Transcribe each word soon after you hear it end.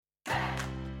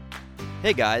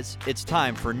Hey guys, it's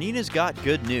time for Nina's Got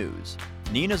Good News.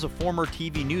 Nina's a former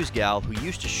TV news gal who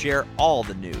used to share all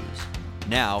the news.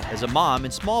 Now, as a mom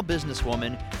and small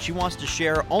businesswoman, she wants to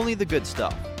share only the good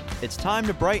stuff. It's time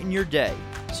to brighten your day.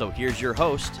 So here's your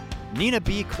host, Nina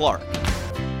B. Clark.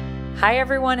 Hi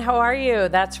everyone, how are you?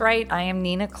 That's right, I am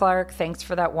Nina Clark. Thanks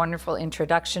for that wonderful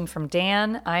introduction from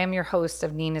Dan. I am your host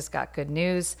of Nina's Got Good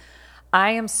News.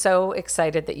 I am so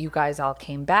excited that you guys all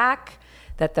came back,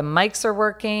 that the mics are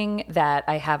working, that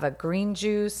I have a green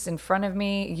juice in front of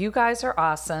me. You guys are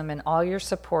awesome, and all your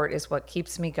support is what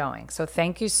keeps me going. So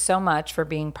thank you so much for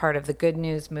being part of the good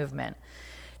news movement.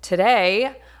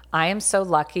 Today, I am so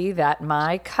lucky that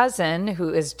my cousin,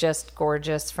 who is just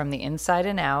gorgeous from the inside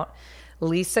and out,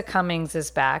 Lisa Cummings, is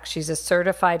back. She's a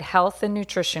certified health and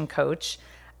nutrition coach,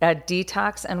 a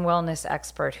detox and wellness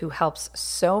expert who helps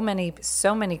so many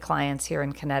clients here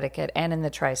in Connecticut and in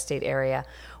the tri-state area.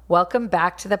 Welcome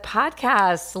back to the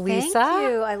podcast, Lisa. Thank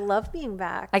you. I love being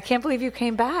back. I can't believe you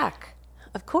came back.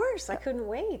 Of course. I couldn't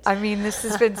wait. I mean, this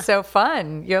has been so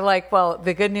fun. You're like, well,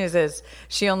 the good news is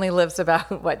she only lives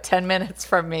about, 10 minutes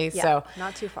from me. Yeah, so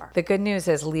not too far. The good news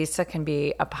is Lisa can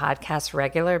be a podcast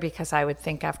regular, because I would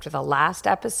think after the last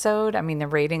episode, I mean, the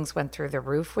ratings went through the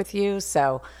roof with you.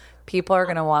 So people are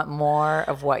going to want more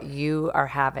of what you are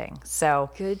having.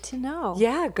 So good to know.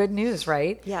 Yeah, good news,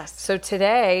 right? Yes. So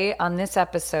today on this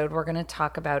episode, we're going to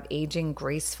talk about aging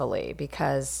gracefully,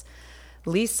 because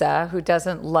Lisa, who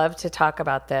doesn't love to talk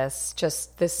about this,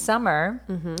 just this summer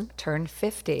turned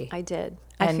 50. I did.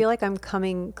 And I feel like I'm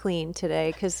coming clean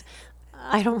today because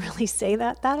I don't really say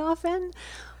that often,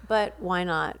 but why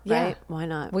not, Yeah. right? Why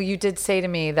not? Well, you did say to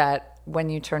me that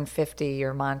when you turned 50,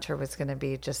 your mantra was going to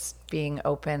be just being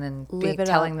open and Live it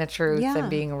telling up. the truth Yeah, and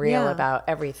being real yeah. about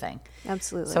everything.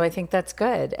 Absolutely. So I think that's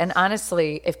good. And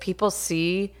honestly, if people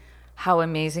see how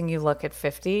amazing you look at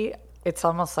 50, it's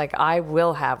almost like I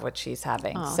will have what she's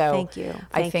having. Oh, so thank you.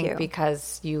 I Thank think you.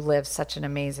 because you live such an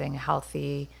amazing,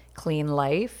 healthy, clean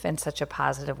life in such a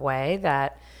positive way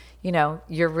that,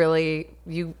 you're really,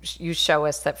 you show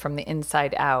us that from the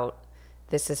inside out,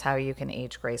 this is how you can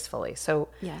age gracefully. So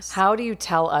Yes. How do you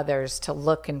tell others to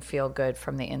look and feel good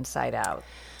from the inside out?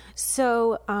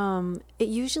 So it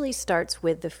usually starts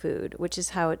with the food, which is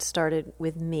how it started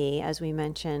with me, as we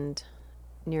mentioned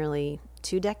nearly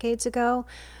 2 decades ago.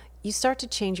 You start to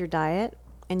change your diet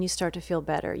and you start to feel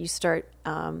better. You start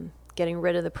getting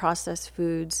rid of the processed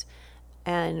foods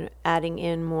and adding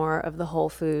in more of the whole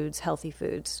foods, healthy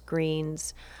foods,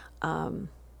 greens,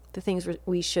 the things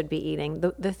we should be eating,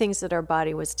 the things that our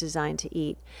body was designed to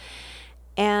eat.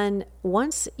 And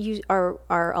once you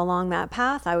are along that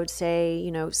path, I would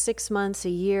say, 6 months, a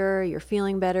year, you're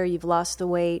feeling better, you've lost the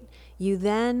weight, you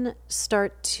then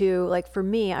start to, like for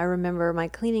me, I remember my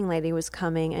cleaning lady was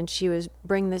coming and she was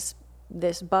bring this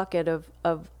bucket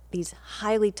of these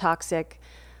highly toxic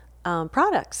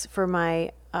products for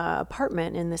my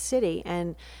apartment in the city.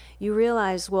 And you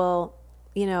realize, well,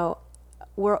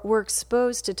 we're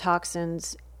exposed to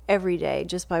toxins every day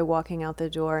just by walking out the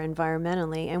door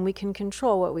environmentally, and we can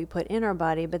control what we put in our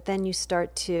body, but then you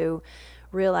start to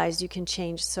realize you can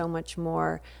change so much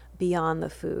more beyond the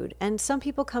food. And some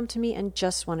people come to me and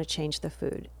just want to change the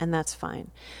food, and that's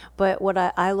fine. But what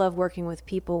I love working with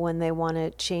people when they want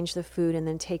to change the food and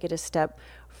then take it a step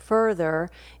further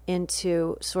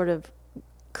into sort of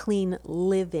clean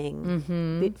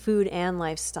living, food and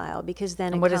lifestyle, because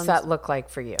then And what does that look like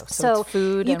for you? So it's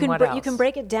food you and can what else? you can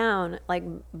break it down like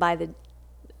by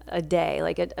a day.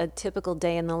 Like a typical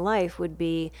day in the life would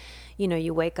be,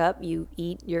 you wake up, you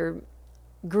eat your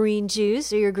green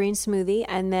juice or your green smoothie,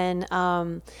 and then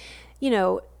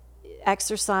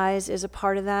exercise is a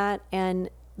part of that. And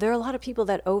there are a lot of people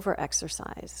that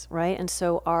over-exercise, right? And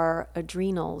so our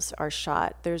adrenals are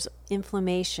shot. There's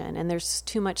inflammation, and there's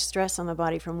too much stress on the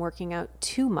body from working out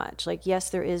too much. Like, yes,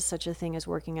 there is such a thing as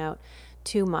working out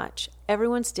too much.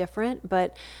 Everyone's different,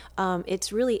 but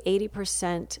it's really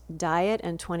 80% diet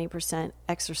and 20%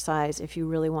 exercise if you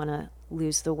really want to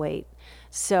lose the weight.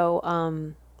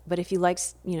 So, but if you like,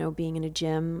 being in a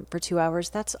gym for 2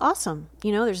 hours, that's awesome.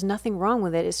 There's nothing wrong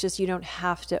with it. It's just you don't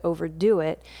have to overdo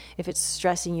it if it's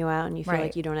stressing you out and you feel Right.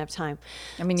 like you don't have time.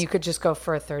 I mean, you could just go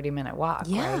for a 30-minute walk,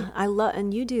 Yeah, right? I love,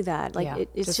 and you do that. Like Yeah,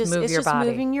 it's just just move it's your just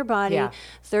body. moving your body. Yeah.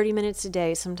 30 minutes a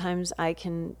day. Sometimes I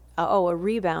can. A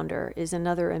rebounder is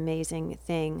another amazing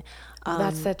thing.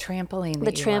 That's the trampoline. The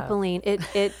That you love. trampoline.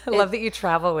 It. I love that you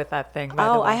travel with that thing.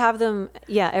 By the way. I have them.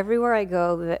 Yeah, everywhere I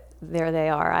go. there they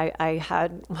are. I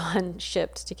had one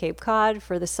shipped to Cape Cod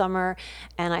for the summer,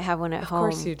 and I have one at home.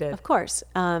 Of course you did. Of course.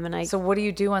 So what do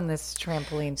you do on this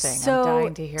trampoline thing? I'm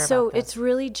dying to hear about this. So it's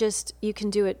really just, you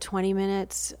can do it 20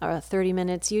 minutes or 30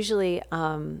 minutes. Usually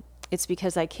it's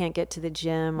because I can't get to the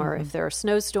gym, or if there are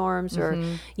snowstorms, or,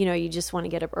 you just want to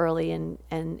get up early, and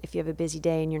if you have a busy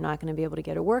day and you're not going to be able to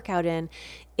get a workout in,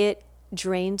 it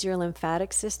drains your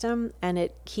lymphatic system, and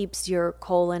it keeps your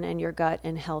colon and your gut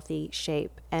in healthy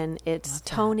shape, and it's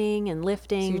toning and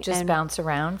lifting. So you just bounce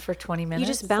around for 20 minutes? You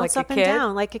just bounce up and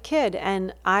down like a kid.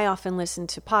 And I often listen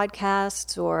to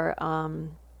podcasts, or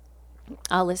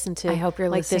I'll listen to, I hope you're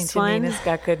like listening this to one, Nina's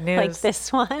Got Good News. like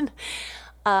this one.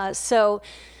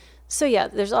 So yeah,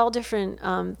 there's all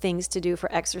different things to do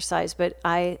for exercise, but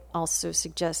I also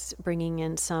suggest bringing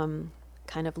in some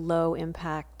kind of low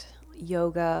impact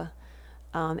yoga.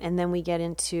 And then we get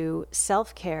into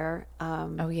self-care.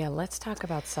 Let's talk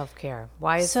about self-care.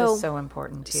 Why is this so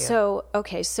important to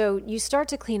you? So you start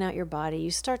to clean out your body.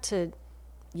 You start to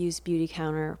use beauty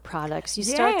counter products. You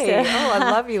Yay. start to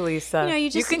I love you, Lisa.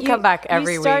 you can come back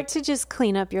every week. You start to just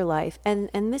clean up your life. And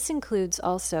this includes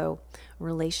also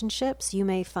relationships. You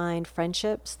may find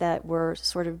friendships that were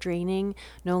sort of draining,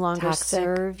 no longer Toxic.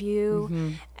 serve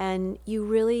you. And you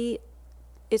really...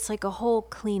 it's like a whole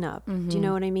cleanup. Do you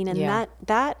know what I mean? And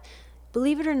that,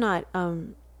 believe it or not,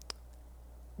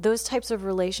 those types of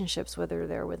relationships, whether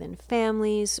they're within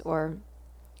families or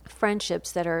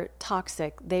friendships that are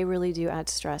toxic, they really do add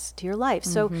stress to your life.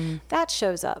 So that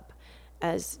shows up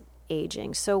as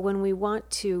aging. So when we want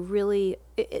to really,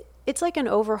 it's like an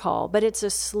overhaul, but it's a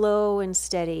slow and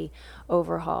steady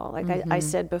overhaul. Like I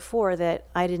said before, that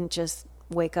I didn't just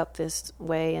wake up this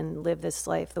way and live this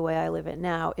life the way I live it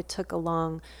now. It took a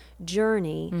long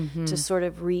journey to sort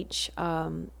of reach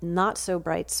not so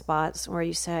bright spots where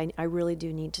you say, I really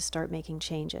do need to start making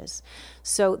changes.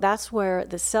 So that's where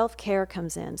the self-care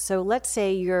comes in. So let's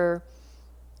say you're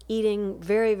eating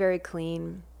very, very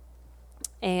clean,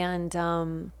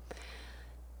 and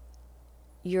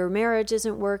your marriage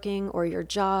isn't working, or your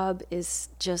job is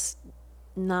just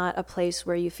not a place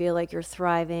where you feel like you're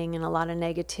thriving, and a lot of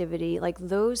negativity. Like,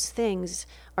 those things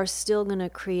are still going to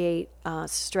create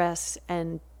stress,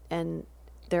 and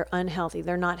they're unhealthy.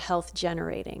 They're not health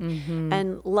generating.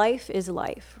 And life is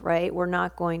life, right? We're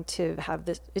not going to have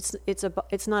this.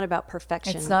 It's not about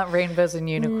perfection. It's not rainbows and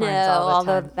unicorns No, all the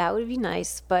although time. that would be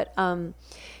nice, but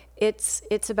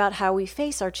it's about how we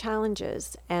face our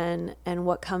challenges and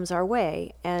what comes our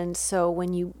way. And so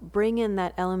when you bring in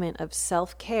that element of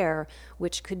self-care,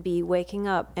 which could be waking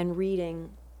up and reading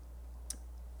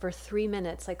for 3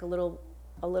 minutes, like a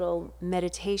little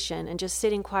meditation, and just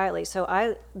sitting quietly.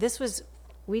 So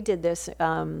we did this.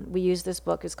 We used this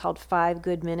book. It's called 5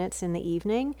 Good Minutes in the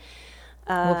Evening.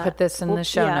 We'll put this in the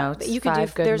show notes. But you could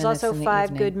there's also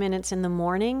 5 good minutes in the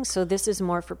morning. So this is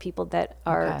more for people that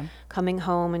are coming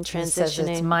home and transitioning. It says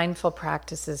it's mindful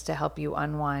practices to help you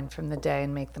unwind from the day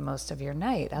and make the most of your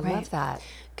night. I love that.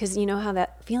 Because you know how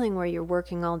that feeling where you're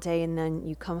working all day, and then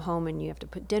you come home and you have to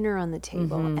put dinner on the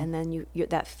table, and then you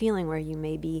that feeling where you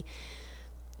may be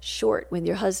short with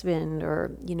your husband,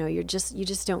 or you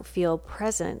just don't feel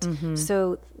present.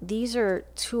 So these are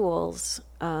tools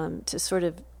to sort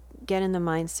of get in the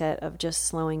mindset of just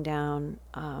slowing down,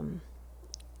 and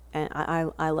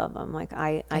I love them. Like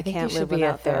I think can't you should live be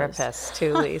a without those. therapist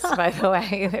too, Lisa. By the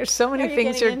way, there's so many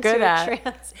things you're good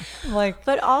at.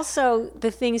 But also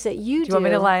the things that you do. Do you want me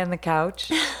to lie on the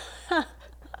couch?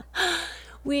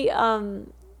 We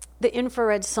the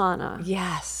infrared sauna.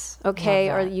 Yes. Okay,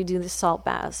 or you do the salt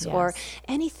baths, or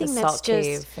anything the that's salt just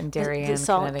cave in Darien,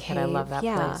 Connecticut. Cave. I love that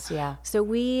place. Yeah. So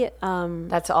we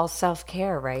that's all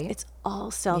self-care, right? It's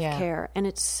all self-care, and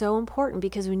it's so important,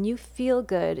 because when you feel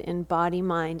good in body,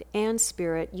 mind, and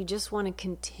spirit, you just want to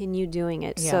continue doing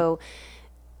it. Yeah. So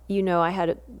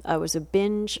I was a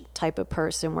binge type of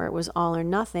person where it was all or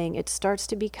nothing. It starts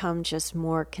to become just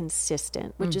more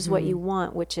consistent, which is what you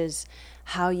want, which is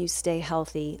how you stay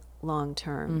healthy long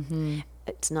term.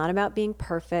 It's not about being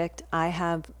perfect. I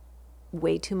have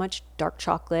way too much dark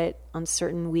chocolate on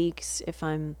certain weeks if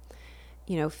I'm,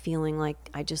 feeling like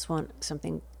I just want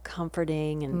something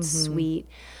comforting and sweet.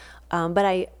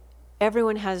 But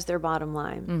everyone has their bottom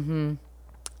line.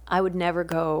 I would never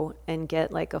go and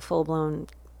get like a full-blown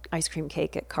ice cream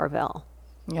cake at Carvel.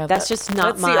 Yeah, that's just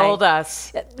not the old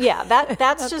us. Yeah,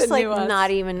 that's just like us. not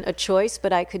even a choice.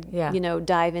 But I could, Yeah.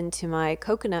 dive into my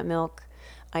coconut milk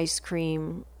ice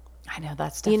cream. I know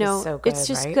that stuff is so good. It's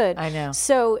just right? good. I know.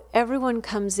 So everyone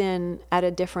comes in at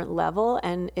a different level,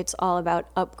 and it's all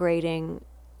about upgrading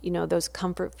those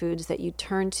comfort foods that you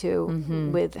turn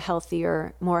to with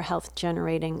healthier, more health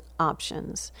generating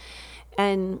options.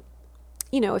 And,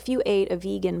 if you ate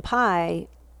a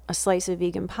slice of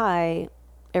vegan pie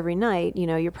every night,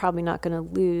 you're probably not going to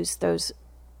lose those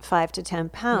 5 to 10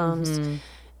 pounds.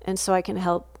 And so I can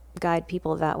help guide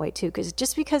people that way too. Because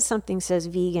just because something says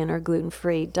vegan or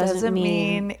gluten-free doesn't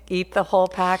mean eat the whole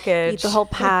package. Eat the whole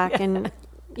pack and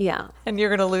and you're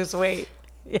going to lose weight.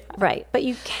 Yeah. Right. But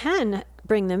you can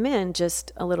bring them in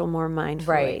just a little more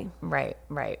mindfully.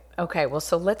 Right. Okay. Well,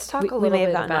 so let's talk a little may have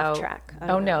bit gotten about off track.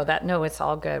 No, it's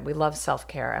all good. We love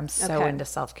self-care. I'm so Okay. into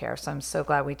self-care. So I'm so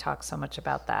glad we talked so much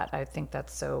about that. I think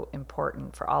that's so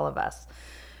important for all of us.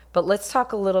 But let's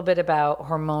talk a little bit about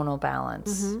hormonal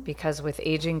balance because with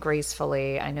aging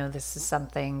gracefully, I know this is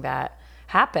something that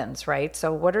happens, right?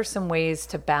 So what are some ways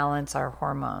to balance our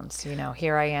hormones?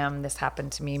 Here I am, this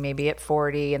happened to me maybe at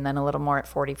 40 and then a little more at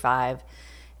 45.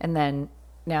 And then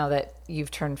now that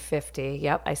you've turned 50,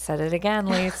 yep, I said it again,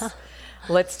 Lise.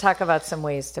 Let's talk about some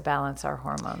ways to balance our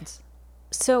hormones.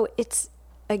 So it's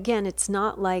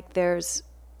not like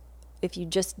if you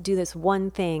just do this one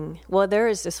thing, well, there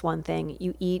is this one thing.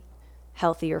 You eat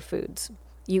healthier foods.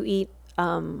 You eat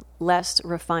less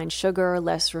refined sugar,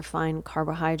 less refined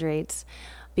carbohydrates,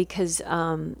 because,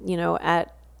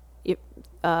 at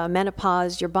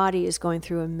menopause, your body is going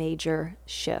through a major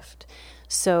shift.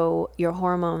 So your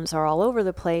hormones are all over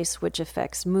the place, which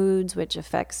affects moods, which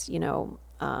affects, you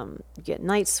get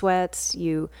night sweats,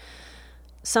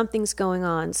 something's going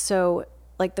on. So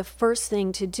like the first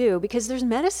thing to do, because there's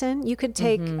medicine, you could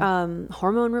take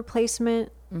hormone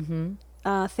replacement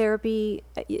therapy,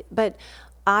 but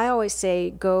I always say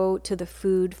go to the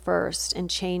food first and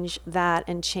change that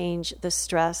and change the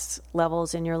stress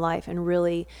levels in your life and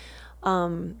really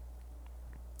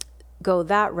go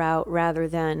that route rather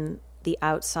than the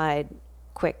outside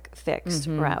quick fix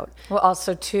route. Well,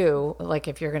 also too, like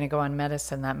if you're going to go on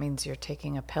medicine, that means you're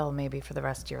taking a pill maybe for the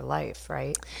rest of your life,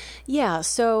 right? Yeah.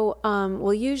 So,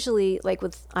 usually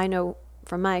I know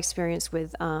from my experience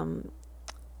with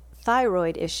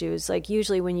thyroid issues, like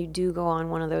usually when you do go on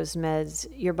one of those meds,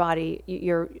 your body,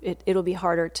 it'll be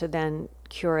harder to then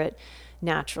cure it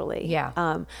naturally.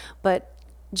 Yeah. But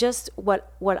just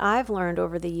what I've learned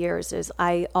over the years is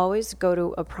I always go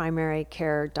to a primary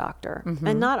care doctor,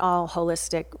 and not all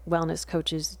holistic wellness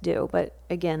coaches do, but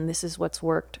again, this is what's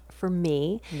worked for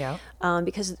me. Yeah.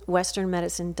 Because Western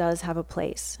medicine does have a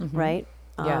place, right?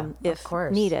 If of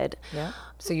course. needed. Yeah.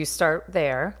 So you start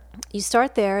there. You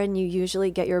start there, and you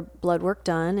usually get your blood work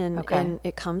done, and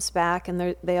it comes back, and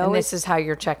they always. And this is how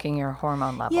you're checking your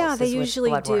hormone levels. Yeah, they is with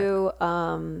usually blood work.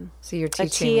 do. So you're a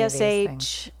teaching me these things.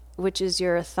 TSH, which is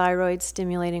your thyroid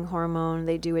stimulating hormone.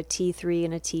 They do a T3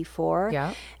 and a T4.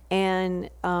 Yeah.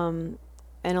 And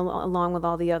along with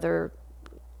all the other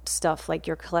stuff like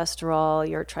your cholesterol,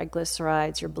 your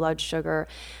triglycerides, your blood sugar,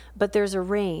 but there's a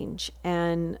range,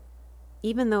 and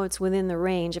even though it's within the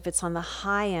range, if it's on the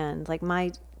high end, like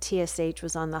my TSH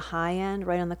was on the high end,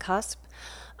 right on the cusp,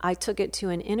 I took it to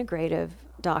an integrative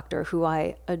doctor who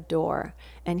I adore,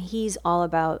 and he's all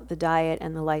about the diet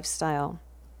and the lifestyle.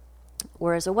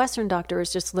 Whereas a Western doctor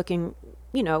is just looking,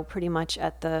 pretty much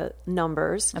at the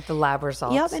numbers. At the lab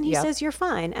results. Yep, and he says, you're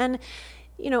fine. And,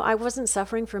 I wasn't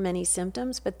suffering from any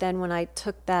symptoms, but then when I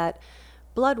took that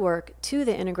blood work to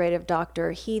the integrative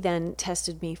doctor, he then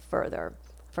tested me further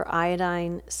for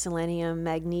iodine, selenium,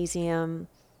 magnesium.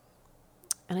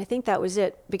 And I think that was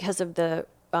it because of the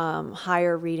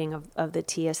higher reading of the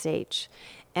TSH.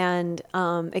 And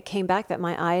it came back that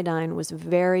my iodine was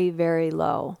very, very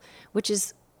low, which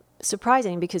is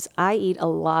surprising because I eat a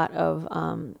lot of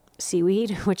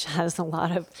seaweed, which has a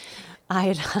lot of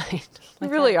iodine. You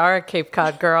really are a Cape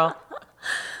Cod girl.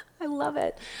 I love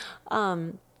it.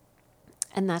 And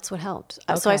that's what helped.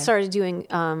 Okay. So I started doing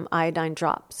iodine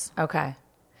drops. Okay.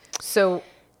 So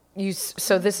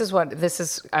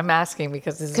I'm asking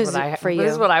because this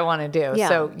is what I want to do. Yeah.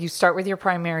 So you start with your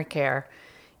primary care,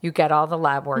 you get all the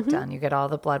lab work done, you get all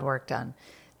the blood work done.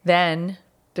 Then,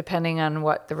 depending on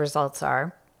what the results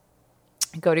are,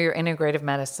 go to your integrative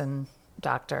medicine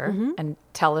doctor and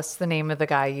tell us the name of the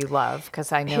guy you love,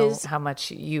 because I know how much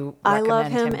you recommend I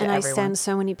love him, to and everyone. I send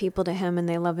so many people to him, and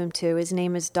they love him too. His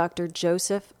name is Dr.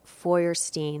 Joseph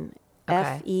Feuerstein.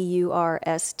 Okay.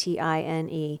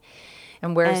 Feurstine.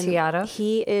 And where is he out of?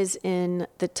 He is in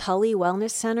the Tully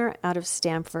Wellness Center out of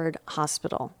Stamford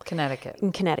Hospital. Connecticut.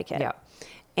 In Connecticut. Yeah.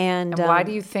 And why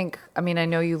do you think, I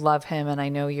know you love him and I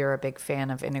know you're a big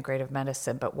fan of integrative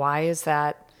medicine, but why is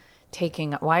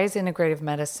integrative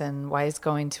medicine, why is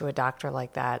going to a doctor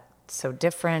like that so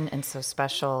different and so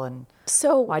special? And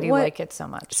So why do you like it so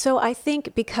much? So I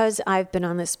think because I've been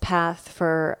on this path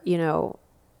for,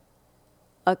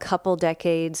 a couple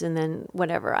decades and then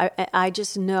whatever, I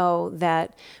just know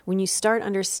that when you start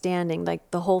understanding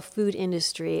like the whole food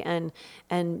industry and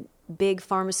big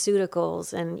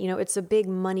pharmaceuticals and, it's a big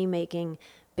money-making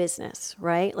business,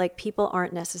 right? Like people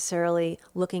aren't necessarily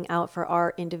looking out for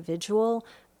our individual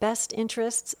best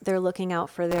interests. They're looking out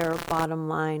for their bottom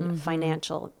line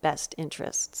financial best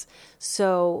interests.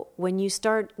 So when you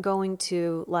start going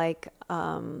to like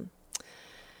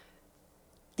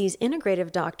these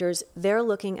integrative doctors, they're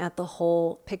looking at the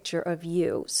whole picture of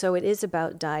you. So it is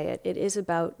about diet. It is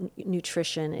about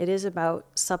nutrition. It is about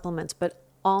supplements, but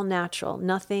all natural,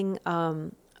 nothing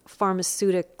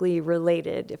pharmaceutically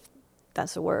related, if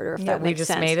that's a word or if that makes sense.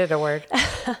 We just made it a word.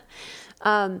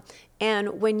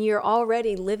 And when you're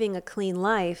already living a clean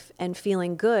life and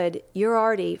feeling good, you're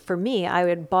already, for me, I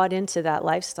had bought into that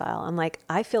lifestyle. I'm like,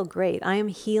 I feel great. I am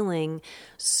healing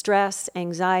stress,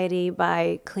 anxiety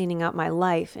by cleaning up my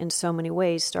life in so many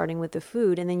ways, starting with the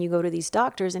food. And then you go to these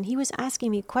doctors, and he was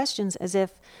asking me questions as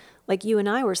if, like you and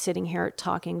I were sitting here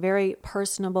talking, very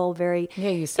personable, very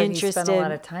you said interested. He spent a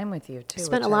lot of time with you too.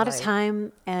 Spent a lot of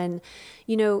time, and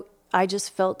I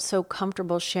just felt so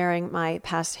comfortable sharing my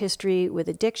past history with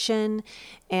addiction,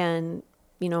 and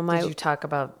Did you talk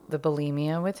about the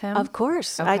bulimia with him? Of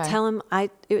course, okay. I tell him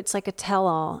it's like a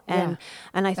tell-all, and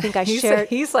I think I shared.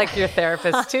 He's like your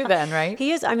therapist too, then, right?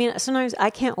 He is. I mean, sometimes I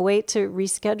can't wait to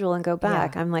reschedule and go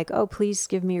back. I'm like, oh, please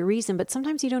give me a reason. But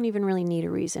sometimes you don't even really need a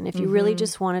reason. If you really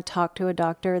just want to talk to a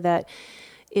doctor that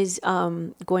is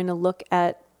going to look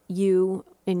at you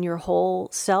in your whole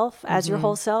self, as your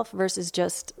whole self, versus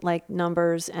just like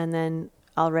numbers, and then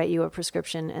I'll write you a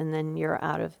prescription and then you're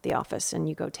out of the office and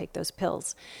you go take those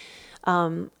pills.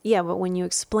 But when you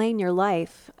explain your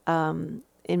life,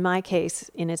 in my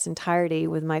case, in its entirety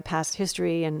with my past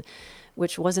history, and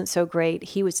which wasn't so great,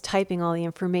 he was typing all the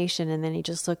information, and then he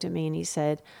just looked at me and he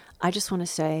said, I just want to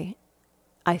say,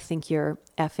 I think you're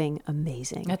effing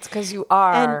amazing. That's because you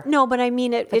are. And no, but I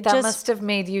mean it. But that must have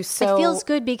made you so. It feels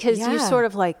good because you're sort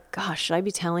of like, gosh, should I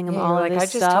be telling him all of like, this I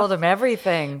just stuff? told him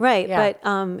everything, right? Yeah.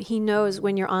 But he knows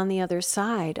when you're on the other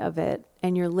side of it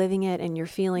and you're living it and you're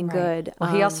feeling good.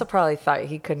 Well, he also probably thought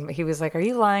he couldn't. He was like, "Are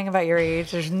you lying about your age?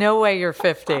 There's no way you're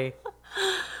 50,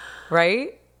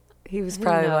 right?" He was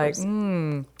probably like,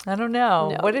 "I don't know.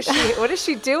 No. What is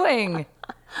she doing?"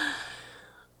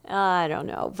 I don't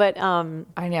know, but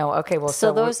I know. Okay, well,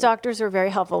 so those doctors are very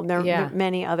helpful. There are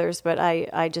many others, but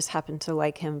I just happen to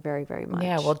like him very, very much.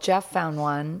 Yeah, well, Jeff found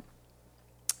one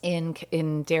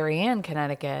in Darien,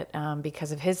 Connecticut,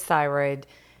 because of his thyroid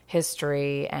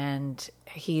history, and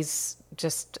he's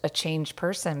just a changed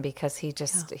person because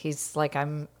he's like,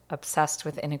 I'm obsessed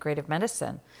with integrative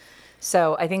medicine.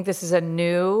 So I think this is a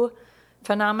new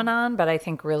phenomenon, but I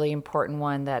think really important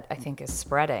one that I think is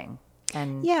spreading.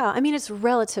 And I mean, it's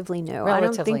relatively new. I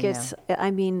don't think it's,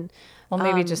 I mean... Well,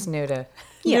 maybe just new to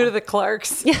the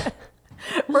Clarks. Yeah.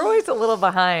 We're always a little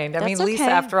behind. I mean, Lisa,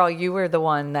 after all, you were the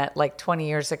one that like 20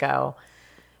 years ago,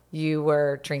 you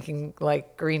were drinking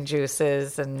like green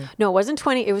juices and... No, it wasn't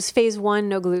 20. It was phase 1,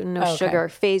 no gluten, no sugar.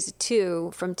 Phase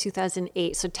 2 from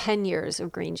 2008. So 10 years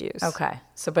of green juice. Okay.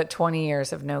 So, but 20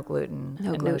 years of no gluten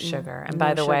and no sugar. And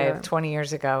by the way, 20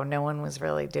 years ago, no one was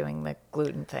really doing the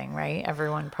gluten thing, right?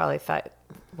 Everyone probably thought,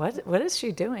 what is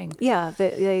she doing? Yeah.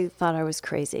 They thought I was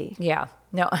crazy. Yeah.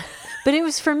 No. But it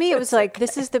was, for me, it was like,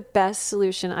 this is the best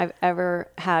solution I've ever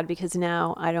had because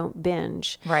now I don't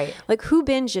binge. Right. Like, who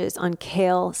binges on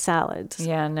kale salads?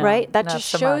 Yeah, no. Right? That not just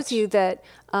so shows much. you that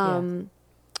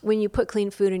when you put clean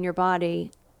food in your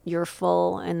body, you're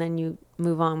full and then you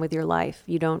move on with your life.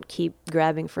 You don't keep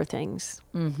grabbing for things.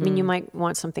 Mm-hmm. I mean, you might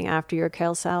want something after your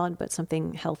kale salad, but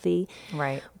something healthy.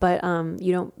 Right. But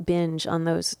you don't binge on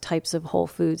those types of whole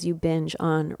foods. You binge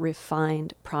on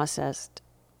refined, processed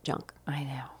junk. I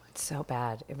know. It's so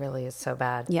bad. It really is so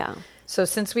bad. Yeah. So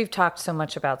since we've talked so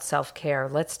much about self-care,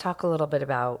 let's talk a little bit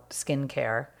about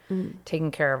skincare,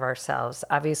 taking care of ourselves.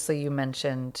 Obviously, you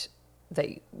mentioned that,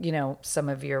 some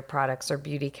of your products are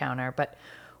Beauty Counter, but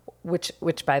which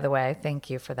by the way,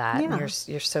 thank you for that. Yeah.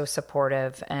 You're so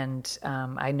supportive. And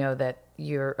I know that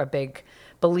you're a big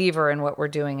believer in what we're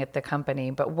doing at the company,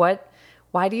 but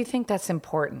why do you think that's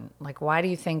important? Like, why do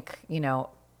you think,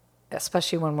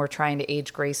 especially when we're trying to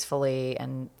age gracefully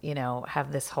and,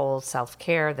 have this whole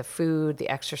self-care, the food, the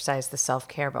exercise, the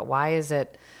self-care, but why is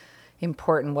it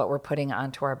important what we're putting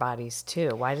onto our bodies too.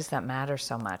 Why does that matter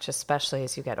so much, especially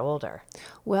as you get older?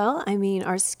 Well, I mean,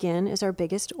 our skin is our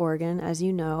biggest organ, as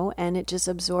you know, and it just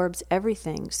absorbs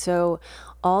everything. So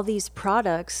all these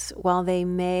products, while they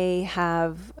may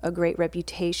have a great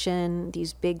reputation,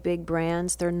 these big, big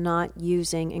brands, they're not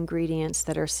using ingredients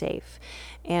that are safe.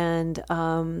 And,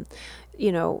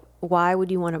 why would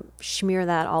you want to smear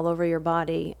that all over your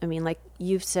body? I mean, like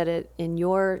you've said it in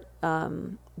your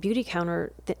beauty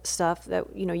counter stuff that,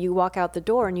 you walk out the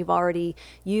door and you've already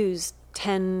used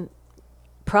 10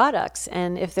 products.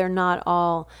 And if they're not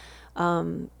all,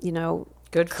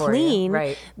 good for clean, you.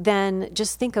 Right. Then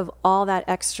just think of all that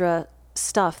extra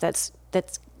stuff that's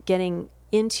getting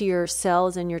into your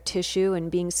cells and your tissue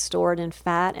and being stored in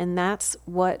fat. And that's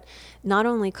what not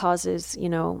only causes,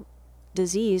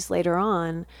 disease later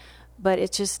on, but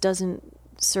it just doesn't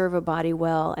serve a body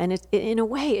well. And it in a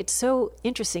way, it's so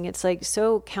interesting. It's like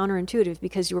so counterintuitive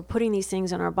because you're putting these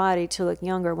things on our body to look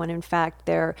younger when in fact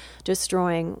they're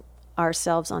destroying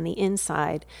ourselves on the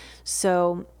inside.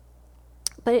 So,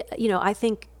 but I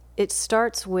think it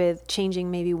starts with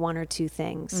changing maybe one or two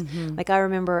things. Mm-hmm. Like I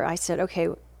remember I said, okay,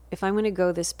 if I'm going to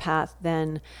go this path,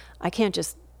 then I can't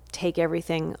just take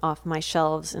everything off my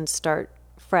shelves and start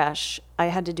fresh. I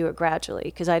had to do it gradually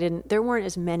because there weren't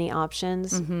as many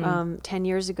options 10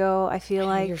 years ago, I feel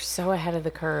like. You're so ahead of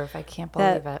the curve. I can't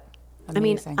believe it.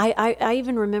 Amazing. I mean, I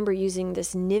even remember using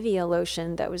this Nivea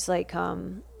lotion that was like,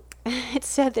 it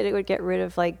said that it would get rid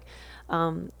of like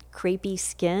crepey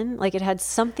skin. Like it had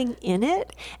something in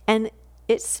it and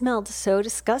it smelled so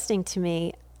disgusting to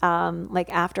me. Like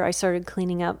after I started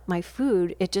cleaning up my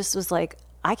food, it just was like,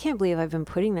 I can't believe I've been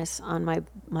putting this on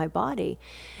my body.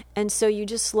 And so you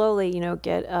just slowly,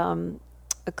 get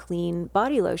a clean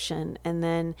body lotion and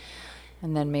then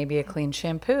maybe a clean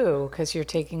shampoo because you're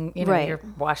taking, right. You're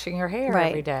washing your hair right.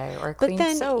 every day or a clean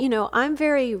soap. But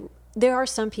then, there are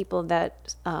some people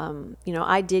that,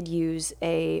 I did use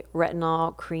a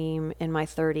retinol cream in my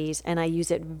 30s and I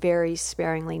use it very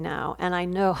sparingly now. And I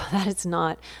know that it's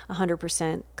not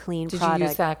 100% clean product. Did you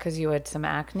use that because you had some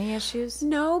acne issues?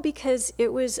 No, because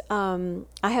it was, I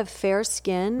have fair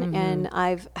skin and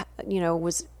I've,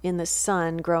 was in the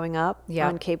sun growing up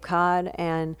on Cape Cod.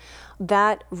 And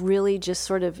that really just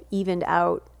sort of evened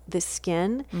out the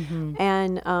skin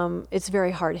and it's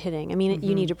very hard hitting. I mean,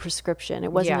 you need a prescription.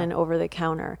 It wasn't an over the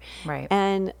counter. Right.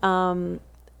 And,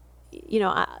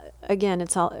 again,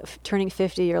 it's all turning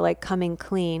 50, you're like coming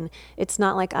clean. It's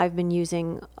not like I've been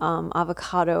using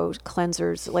avocado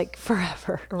cleansers like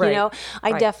forever. Right.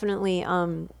 I definitely,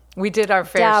 we did our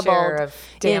fair share of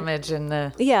damage in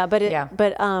the... Yeah,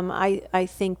 but I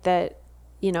think that,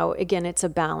 again, it's a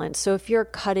balance. So if you're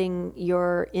cutting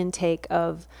your intake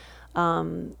of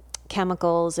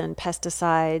chemicals and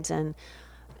pesticides and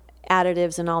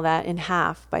additives and all that in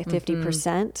half by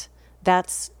 50%,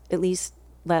 that's at least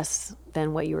less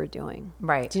than what you were doing.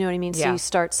 Right. Do you know what I mean? Yeah. So you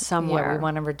start somewhere. Yeah, we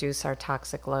want to reduce our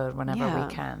toxic load whenever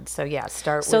we can. So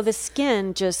start with... So the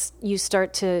skin you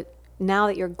start to, now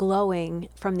that you're glowing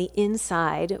from the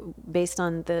inside based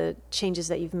on the changes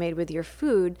that you've made with your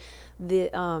food,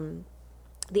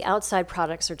 the outside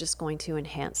products are just going to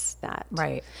enhance that.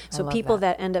 Right. So people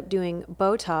that end up doing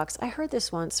Botox, I heard this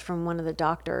once from one of the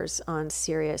doctors on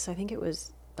Sirius. I think it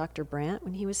was Dr. Brandt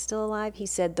when he was still alive. He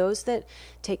said those that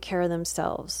take care of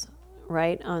themselves,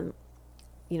 right,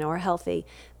 are healthy,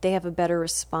 they have a better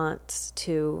response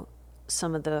to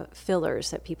some of the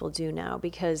fillers that people do now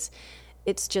because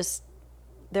it's just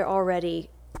they're already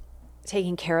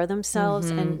taking care of themselves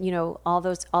and all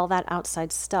that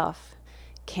outside stuff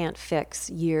can't fix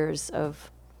years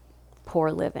of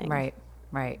poor living. Right.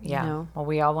 Yeah. Well,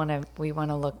 we want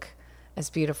to look as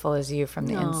beautiful as you from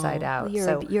the inside out.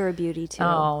 You're a beauty too.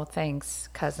 Oh, thanks,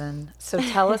 cousin. So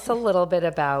tell us a little bit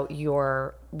about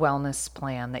your wellness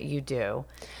plan that you do.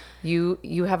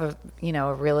 You have a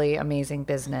really amazing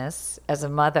business as a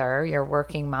mother. You're a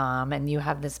working mom, and you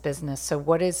have this business. So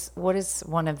what is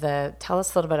one of the? Tell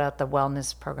us a little bit about the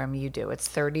wellness program you do. It's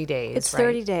 30 days. It's right?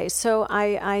 30 days. So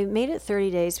I made it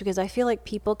 30 days because I feel like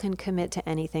people can commit to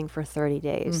anything for 30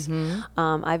 days.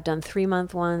 I've done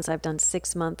 3-month ones. I've done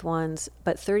 6-month ones,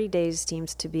 but 30 days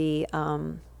seems to be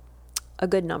a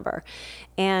good number.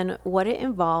 And what it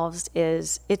involves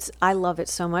is I love it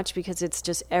so much because it's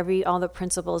just all the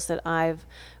principles that I've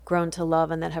grown to love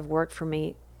and that have worked for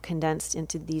me condensed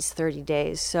into these 30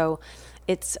 days. So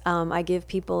it's, I give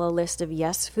people a list of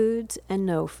yes foods and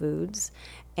no foods.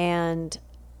 And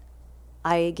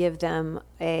I give them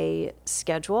a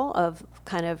schedule of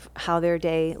kind of how their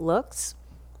day looks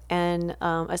and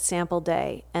a sample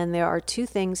day. And there are 2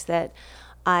 things that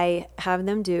I have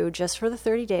them do just for the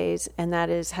 30 days, and that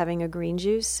is having a green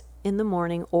juice in the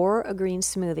morning or a green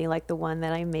smoothie like the one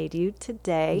that I made you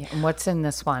today. And what's in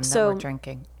this one that we're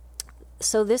drinking?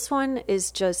 So this one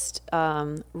is just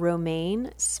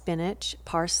romaine, spinach,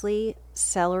 parsley,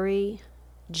 celery,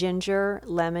 ginger,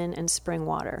 lemon, and spring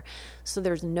water. So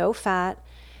there's no fat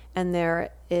and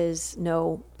there is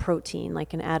no protein,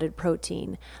 like an added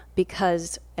protein,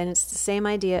 and it's the same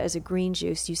idea as a green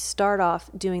juice. You start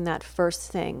off doing that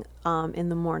first thing in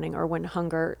the morning or when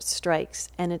hunger strikes,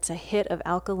 and it's a hit of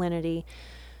alkalinity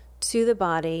to the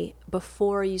body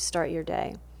before you start your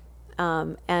day.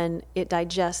 And it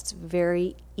digests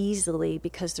very easily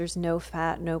because there's no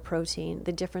fat, no protein.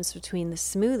 The difference between the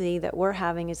smoothie that we're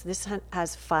having is this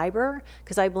has fiber,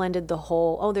 because I blended the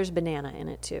whole, there's banana in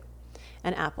it too.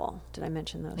 And apple. Did I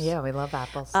mention those? Yeah, we love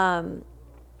apples.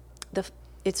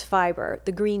 It's fiber.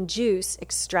 The green juice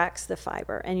extracts the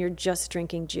fiber, and you're just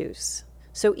drinking juice.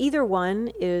 So either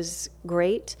one is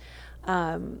great,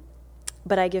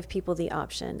 but I give people the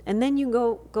option. And then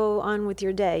you go on with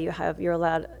your day. You're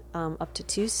allowed up to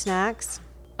 2 snacks,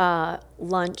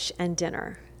 lunch, and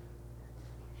dinner.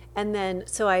 And then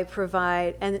so I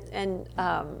provide and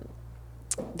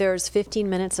there's 15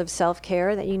 minutes of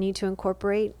self-care that you need to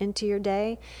incorporate into your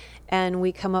day, and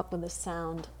we come up with a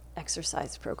sound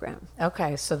exercise program.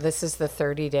 Okay, so this is the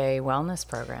 30-day wellness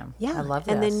program. Yeah, I love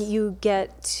this. And then you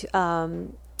get to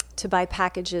buy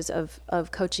packages of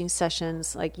coaching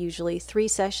sessions, like usually 3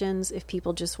 sessions if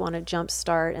people just want to jump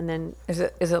start, and then is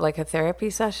it like a therapy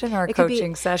session or a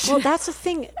coaching session? Well, that's the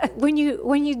thing. When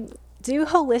you do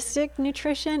holistic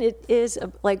nutrition, it is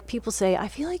like people say, I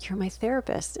feel like you're my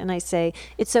therapist. And I say,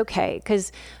 it's okay,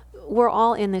 because we're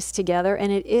all in this together,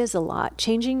 and it is a lot.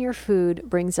 Changing your food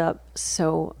brings up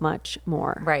so much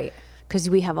more. Right. Because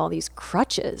we have all these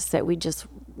crutches that we just,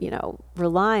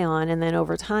 rely on. And then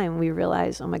over time we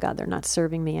realize, oh my God, they're not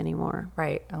serving me anymore.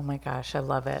 Right. Oh my gosh, I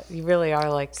love it. You really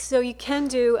are like... So you can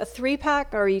do a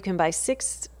 3-pack, or you can buy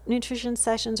 6 nutrition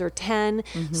sessions or 10,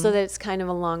 so that it's kind of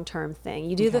a long-term thing.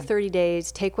 You do the 30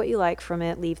 days, take what you like from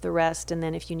it, leave the rest, and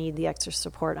then if you need the extra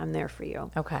support, I'm there for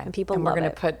you. Okay. And people love it. And we're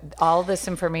going to put all this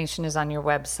information is on your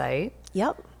website.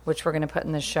 Yep. Which we're going to put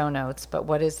in the show notes. But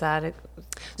what is that?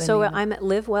 So I'm at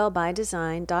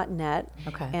livewellbydesign.net.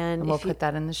 Okay. And we'll put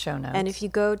that in the show notes. And if you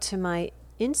go to my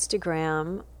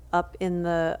Instagram, up in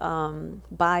the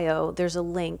bio, there's a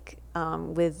link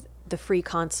with the free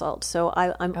consult. So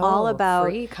I'm all about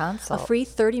free consult. A free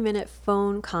 30-minute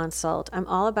phone consult. I'm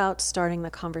all about starting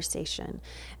the conversation.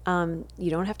 You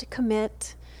don't have to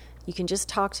commit. You can just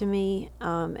talk to me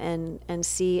and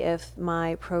see if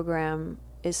my program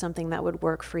is something that would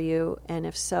work for you, and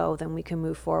if so, then we can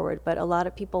move forward. But a lot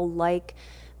of people like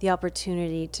the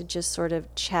opportunity to just sort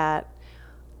of chat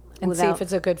and see if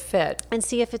it's a good fit, and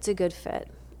see if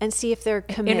they're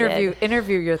committed.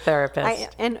 Interview your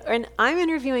therapist. And I'm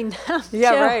interviewing them.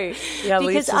 Yeah, too, right. Yeah,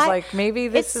 Lisa's like, maybe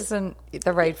this isn't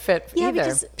the right fit either. Yeah,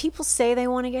 because people say they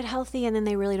want to get healthy, and then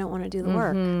they really don't want to do the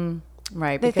work.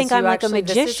 Right. They think I'm like a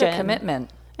magician. This is a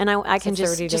commitment. And I can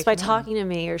just by talking to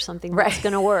me or something, that's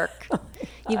going to work.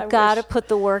 You've got to put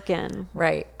the work in.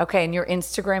 Right. Okay. And your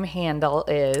Instagram handle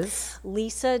is?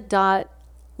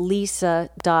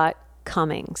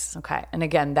 Lisa.Cummings. Okay. And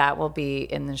again, that will be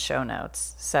in the show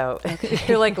notes. So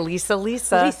you're like Lisa.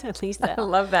 Lisa. I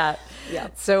love that. Yeah.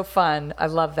 So fun. I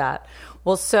love that.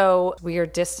 Well, so we are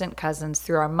distant cousins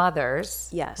through our mothers.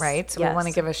 Yes. Right? So yes. we want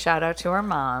to give a shout out to our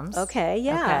moms. Okay,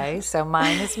 yeah. Okay. So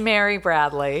mine is Mary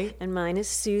Bradley. And mine is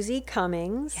Susie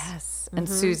Cummings. Yes. And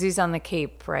Susie's on the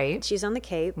Cape, right? She's on the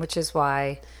Cape. Which is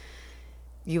why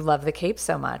you love the Cape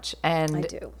so much. And I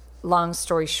do. Long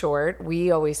story short,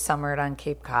 we always summered on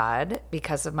Cape Cod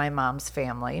because of my mom's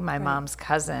family. My mom's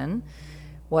cousin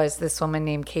was this woman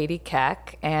named Katie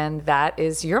Keck, and that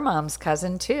is your mom's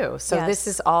cousin too. So yes. This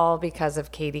is all because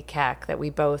of Katie Keck that we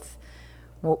both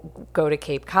go to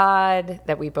Cape Cod,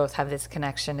 that we both have this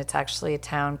connection. It's actually a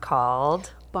town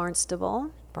called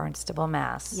Barnstable,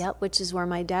 Mass. Yep, which is where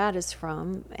my dad is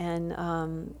from.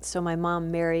 And so my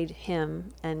mom married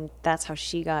him, and that's how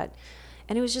she got.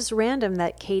 And it was just random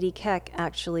that Katie Keck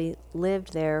actually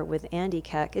lived there with Andy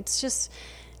Keck. It's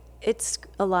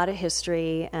a lot of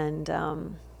history, and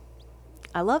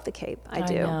I love the Cape. I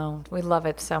do. I know. We love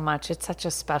it so much. It's such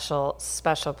a special,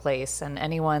 special place, and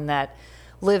anyone that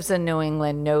lives in New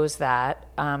England knows that.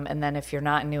 And then if you're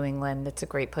not in New England, it's a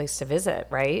great place to visit,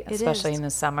 right? Especially in the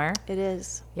summer. It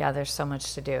is. Yeah, there's so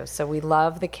much to do. So we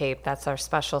love the Cape. That's our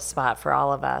special spot for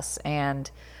all of us. And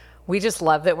we just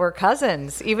love that we're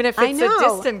cousins. Even if it's a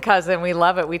distant cousin, we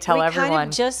love it. We tell everyone.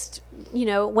 Kind of just,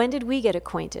 when did we get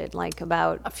acquainted? Like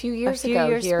about a few years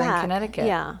ago here back. In Connecticut.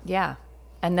 Yeah. Yeah.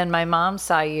 And then my mom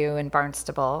saw you in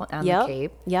Barnstable on the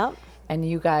Cape. Yep. And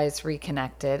you guys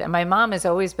reconnected. And my mom has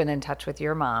always been in touch with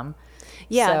your mom.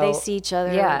 Yeah, So, they see each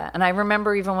other. Yeah. And I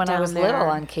remember even when I down was there. little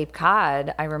on Cape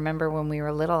Cod, I remember when we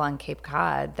were little on Cape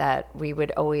Cod that we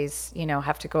would always,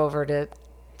 have to go over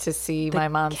to see my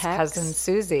mom's Kex? cousin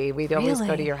Susie. We'd always go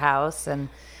to Really? your house and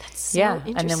so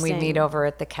and then we'd meet interesting. over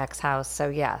at the Kex house.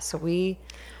 So so We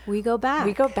go back.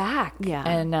 we go back. Yeah.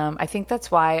 And I think that's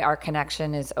why our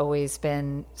connection has always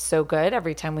been so good.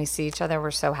 Every time we see each other,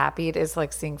 we're so happy. It is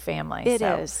like seeing family. It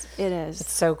So is. It is.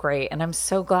 It's so great. And I'm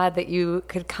so glad that you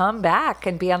could come back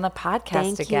and be on the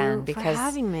podcast Thank again. you Because for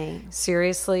having me.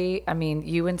 seriously, I mean,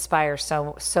 you inspire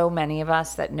so many of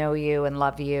us that know you and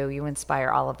love you. You inspire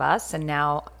all of us. And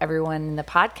now everyone in the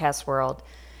podcast world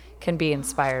can be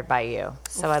inspired by you.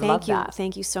 So I love that.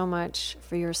 Thank you so much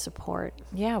for your support.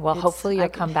 Yeah. Well, hopefully you'll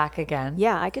come back again.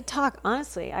 Yeah, I could talk,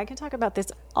 honestly, I could talk about this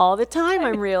all the time,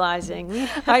 I'm realizing.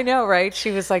 I know, right?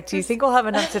 She was like, do you think we'll have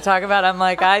enough to talk about? I'm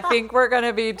like, I think we're going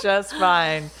to be just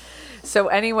fine. So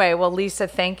anyway, well, Lisa,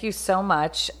 thank you so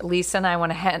much. Lisa and I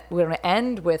want to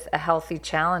end with a healthy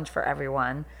challenge for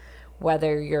everyone,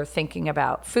 whether you're thinking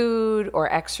about food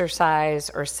or exercise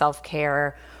or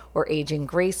self-care or aging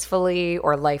gracefully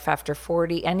or life after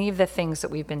 40, any of the things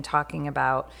that we've been talking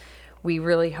about. We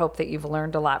really hope that you've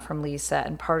learned a lot from Lisa.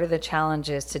 And part of the challenge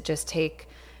is to just take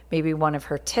maybe one of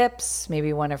her tips,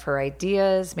 maybe one of her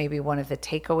ideas, maybe one of the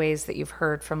takeaways that you've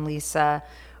heard from Lisa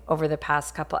over the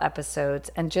past couple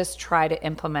episodes and just try to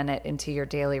implement it into your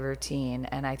daily routine.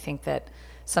 And I think that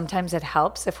sometimes it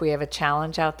helps if we have a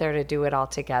challenge out there to do it all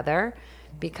together,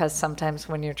 because sometimes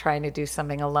when you're trying to do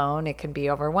something alone, it can be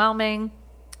overwhelming.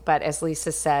 But as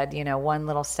Lisa said, one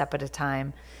little step at a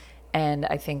time. And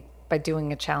I think by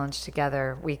doing a challenge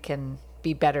together, we can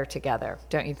be better together.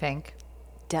 Don't you think?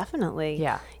 Definitely.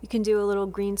 Yeah. You can do a little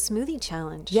green smoothie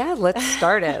challenge. Yeah, let's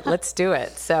start it. Let's do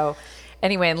it. So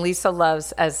anyway, and Lisa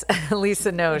loves, as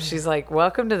Lisa knows, she's like,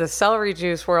 welcome to the celery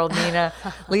juice world, Nina.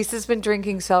 Lisa's been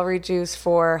drinking celery juice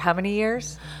for how many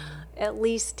years? At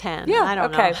least 10. Yeah. I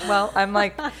don't okay. know. Well, I'm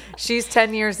like, she's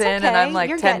 10 years in and I'm like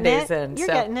You're 10 getting days it. in. You're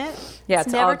so getting it. yeah, it's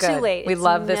it's never all good. too late. We It's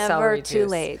love the never celery too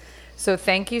juice. late. So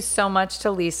thank you so much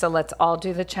to Lisa. Let's all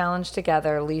do the challenge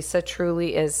together. Lisa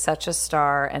truly is such a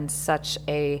star and such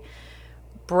a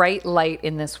bright light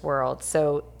in this world.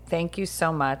 So thank you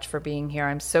so much for being here.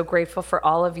 I'm so grateful for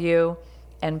all of you.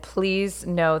 And please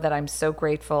know that I'm so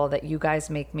grateful that you guys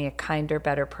make me a kinder,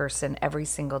 better person every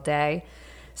single day.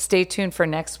 Stay tuned for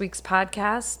next week's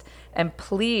podcast. And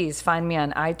please find me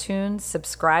on iTunes,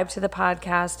 subscribe to the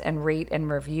podcast, and rate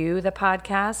and review the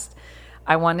podcast.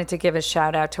 I wanted to give a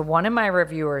shout out to one of my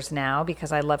reviewers now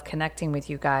because I love connecting with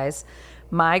you guys.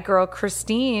 My girl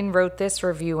Christine wrote this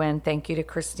review in. Thank you to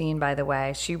Christine, by the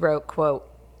way. She wrote, quote,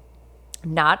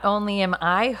 "Not only am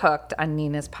I hooked on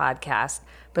Nina's podcast,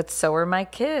 but so are my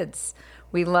kids.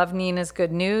 We love Nina's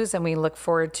good news and we look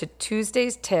forward to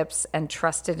Tuesday's tips and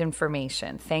trusted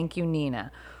information. Thank you,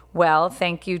 Nina." Well,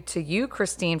 thank you to you,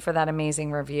 Christine, for that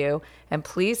amazing review. And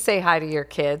please say hi to your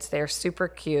kids. They're super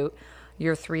cute.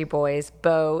 Your 3 boys,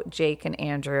 Bo, Jake, and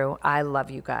Andrew. I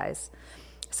love you guys.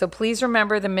 So please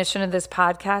remember the mission of this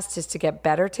podcast is to get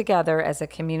better together as a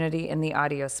community in the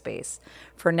audio space.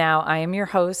 For now, I am your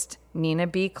host, Nina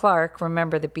B. Clark.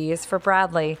 Remember, the B is for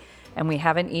Bradley, and we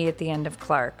have an E at the end of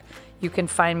Clark. You can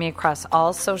find me across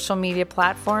all social media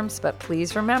platforms, but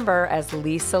please remember, as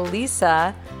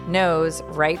Lisa knows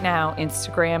right now,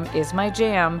 Instagram is my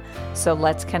jam, so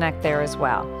let's connect there as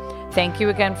well. Thank you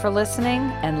again for listening,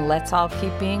 and let's all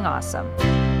keep being awesome.